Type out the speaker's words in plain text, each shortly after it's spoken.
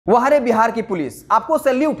वह है बिहार की पुलिस, आपको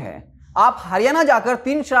सैल्यूट है। आप हरियाणा जाकर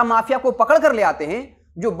 3 शराब माफिया को पकड़ कर ले आते हैं,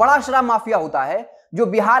 जो बड़ा शराब माफिया होता है, जो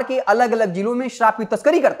बिहार के अलग अलग जिलों में शराब की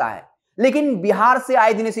तस्करी करता है। लेकिन बिहार से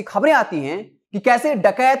आए दिन ऐसी खबरें आती हैं कि कैसे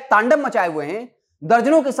डकैत तांडव मचाए हुए हैं,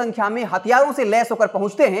 दर्जनों की संख्या में हथियारों से लैस होकर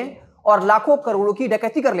पहुंचते हैं और लाखों करोड़ों की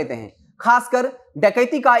डकैती कर लेते हैं। खासकर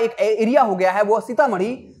डकैती का एक एरिया हो गया है वो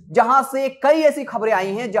सीतामढ़ी, जहां से कई ऐसी खबरें आई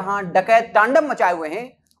हैं जहां डकैत तांडव मचाए हुए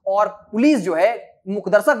हैं और पुलिस जो है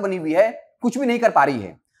मुकदर्शक बनी हुई है, कुछ भी नहीं कर पा रही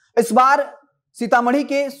है। इस बार सीतामढ़ी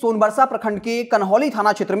के सोनबरसा प्रखंड के कन्हौली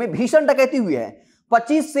थाना क्षेत्र में भीषण डकैती हुई है।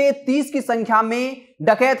 25 से 30 की संख्या में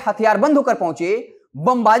डकैत हथियारबंद होकर पहुंचे,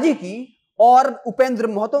 बमबाजी की और उपेंद्र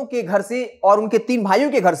महतो के घर से और उनके 3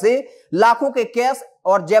 भाइयों के घर से लाखों के कैश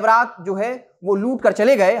और जेवरात जो है वो लूट कर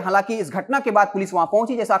चले गए। हालांकि इस घटना के बाद पुलिस वहां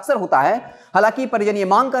पहुंची, जैसा अक्सर होता है। हालांकि परिजन ये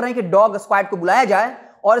मांग कर रहे हैं कि डॉग स्क्वाड को बुलाया जाए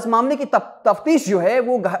और इस मामले की तफ्तीश जो है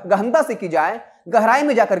वो गहनता से की जाए, गहराई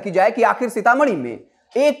में जाकर की जाए कि आखिर सीतामढ़ी में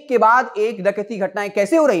एक के बाद एक डकैती घटनाएं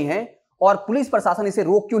कैसे हो रही हैं और पुलिस प्रशासन इसे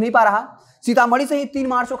रोक क्यों नहीं पा रहा। सीतामढ़ी से ही 3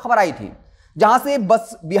 मार्च को खबर आई थी, जहां से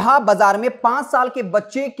बिहार बाजार में 5 साल के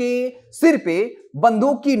बच्चे के सिर पे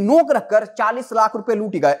बंदूक की नोक रखकर 40 लाख रुपए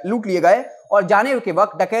लूट लिए गए और जाने के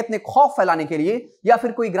वक्त डकैत ने खौफ फैलाने के लिए या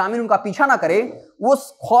फिर कोई ग्रामीण उनका पीछा ना करे,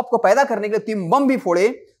 उस खौफ को पैदा करने के लिए 3 बम भी फोड़े।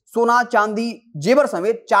 सोना चांदी जेवर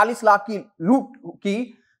समेत 40 लाख की लूट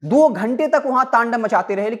की। 2 घंटे तक वहां तांडव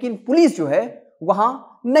मचाते रहे, लेकिन पुलिस जो है वहां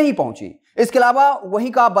नहीं पहुंची। इसके अलावा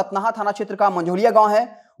वहीं का बतनाहा थाना क्षेत्र का मंझोलिया गांव है,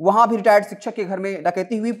 वहां भी रिटायर्ड शिक्षक के घर में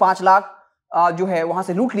डकैती हुई। 5 लाख जो है वहां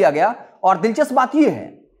से लूट लिया गया। और दिलचस्प बात यह है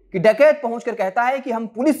कि डकैत पहुंचकर कहता है कि हम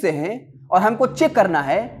पुलिस से हैं और हमको चेक करना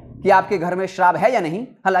है कि आपके घर में शराब है या नहीं।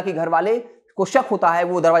 हालांकि घर वाले को शक होता है,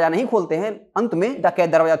 वो दरवाजा नहीं खोलते हैं। अंत में डकैत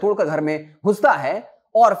दरवाजा तोड़कर घर में घुसता है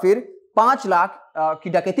और फिर 5 लाख की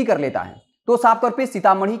डकैती कर लेता है। तो साफ तौर पे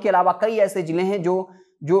सीतामढ़ी के अलावा कई ऐसे जिले हैं जो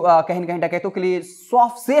कहीं न कहीं डकैतों के लिए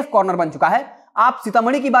सेफ कॉर्नर बन चुका है। आप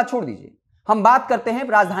सीतामढ़ी की बात छोड़ दीजिए, हम बात करते हैं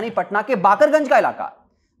राजधानी पटना के बाकरगंज का इलाका,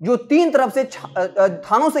 जो 3 तरफ से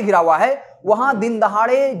थानों से घिरा हुआ है। वहां दिन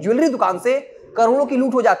दहाड़े ज्वेलरी दुकान से करोड़ों की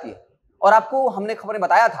लूट हो जाती है। और आपको हमने खबर में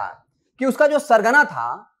बताया था कि उसका जो सरगना था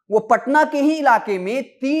वो पटना के ही इलाके में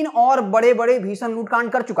 3 और बड़े बड़े भीषण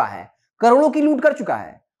लूटकांड कर चुका है, करोड़ों की लूट कर चुका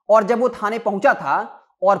है। और जब वो थाने पहुंचा था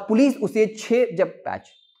और पुलिस उसे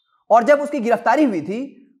जब उसकी गिरफ्तारी हुई थी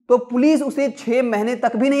तो पुलिस उसे 6 महीने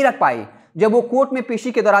तक भी नहीं रख पाई। जब वो कोर्ट में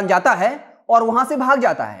पेशी के दौरान जाता है और वहां से भाग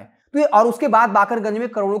जाता है तो और उसके बाद बाकरगंज में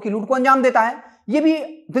करोड़ों की लूट को अंजाम देता है। यह भी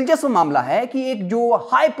दिलचस्प मामला है कि एक जो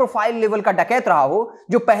हाई प्रोफाइल लेवल का डकैत रहा हो,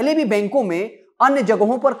 जो पहले भी बैंकों में अन्य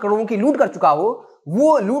जगहों पर करोड़ों की लूट कर चुका हो,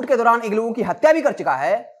 वो लूट के दौरान एक लोगों की हत्या भी कर चुका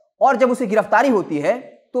है और जब उसे गिरफ्तारी होती है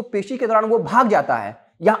तो पेशी के दौरान वो भाग जाता है।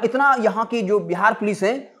 यहाँ की जो बिहार पुलिस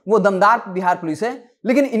है वो दमदार बिहार पुलिस है,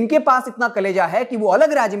 लेकिन इनके पास इतना कलेजा है कि वो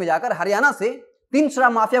अलग राज्य में जाकर हरियाणा से 3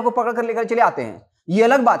 शराब माफिया को पकड़ कर लेकर चले आते हैं। ये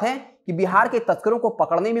अलग बात है कि बिहार के तस्करों को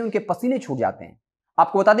पकड़ने में उनके पसीने छूट जाते हैं।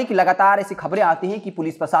 आपको बता दें कि लगातार ऐसी खबरें आती हैं कि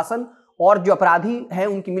पुलिस प्रशासन और जो अपराधी हैं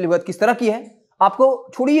उनकी मिलीभगत किस तरह की है।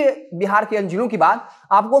 आपको छोड़िए बिहार के अन्य जिलों की बात,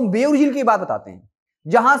 आपको हम बेउर जिले की बात बताते हैं,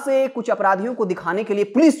 जहां से कुछ अपराधियों को दिखाने के लिए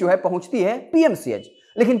पुलिस जो है पहुंचती है पीएमसीएच।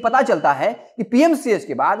 लेकिन पता चलता है कि पीएमसीएच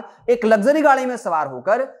के बाद एक लग्जरी गाड़ी में सवार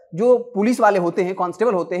होकर जो पुलिस वाले होते हैं,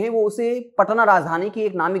 कांस्टेबल होते हैं, वो उसे पटना राजधानी की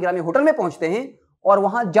एक नामी गिरामी होटल में पहुंचते हैं और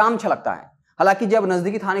वहां जाम छलकता है। हालांकि जब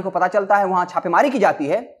नजदीकी थाने को पता चलता है, वहां छापेमारी की जाती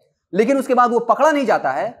है, लेकिन उसके बाद वो पकड़ा नहीं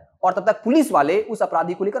जाता है और तब तक पुलिस वाले उस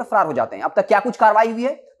अपराधी को लेकर फरार हो जाते हैं। अब तक क्या कुछ कार्रवाई हुई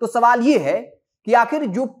है? तो सवाल ये है कि आखिर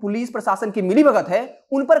जो पुलिस प्रशासन की मिलीभगत है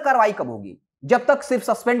उन पर कार्रवाई कब होगी? जब तक सिर्फ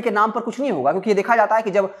सस्पेंड के नाम पर कुछ नहीं होगा, क्योंकि ये देखा जाता है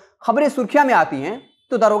कि जब खबरें सुर्खियां में आती हैं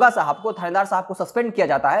तो दरोगा साहब को, थानेदार साहब को सस्पेंड किया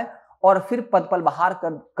जाता है और फिर पद पर बहाल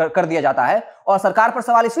कर दिया जाता है। और सरकार पर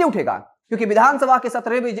सवाल इसलिए उठेगा क्योंकि विधानसभा के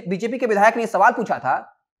सत्र में बीजेपी के विधायक ने सवाल पूछा था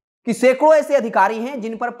कि सैकड़ों ऐसे अधिकारी हैं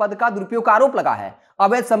जिन पर पद का दुरुपयोग का आरोप लगा है,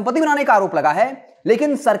 अवैध संपत्ति बनाने का आरोप लगा है,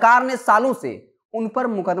 लेकिन सरकार ने सालों से उन पर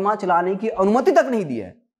मुकदमा चलाने की अनुमति तक नहीं दी है।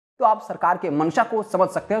 तो आप सरकार के मंशा को समझ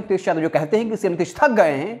सकते हैं। नीतीश यादव जो कहते हैं कि सीएम नीतीश थक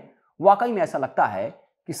गए हैं, वाकई में ऐसा लगता है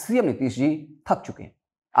कि सीएम नीतीश जी थक चुके हैं।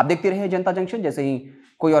 आप देखते रहिए जनता जंक्शन। जैसे ही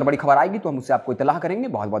कोई और बड़ी खबर आएगी तो हम उससे आपको इत्तला करेंगे।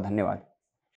 बहुत बहुत धन्यवाद।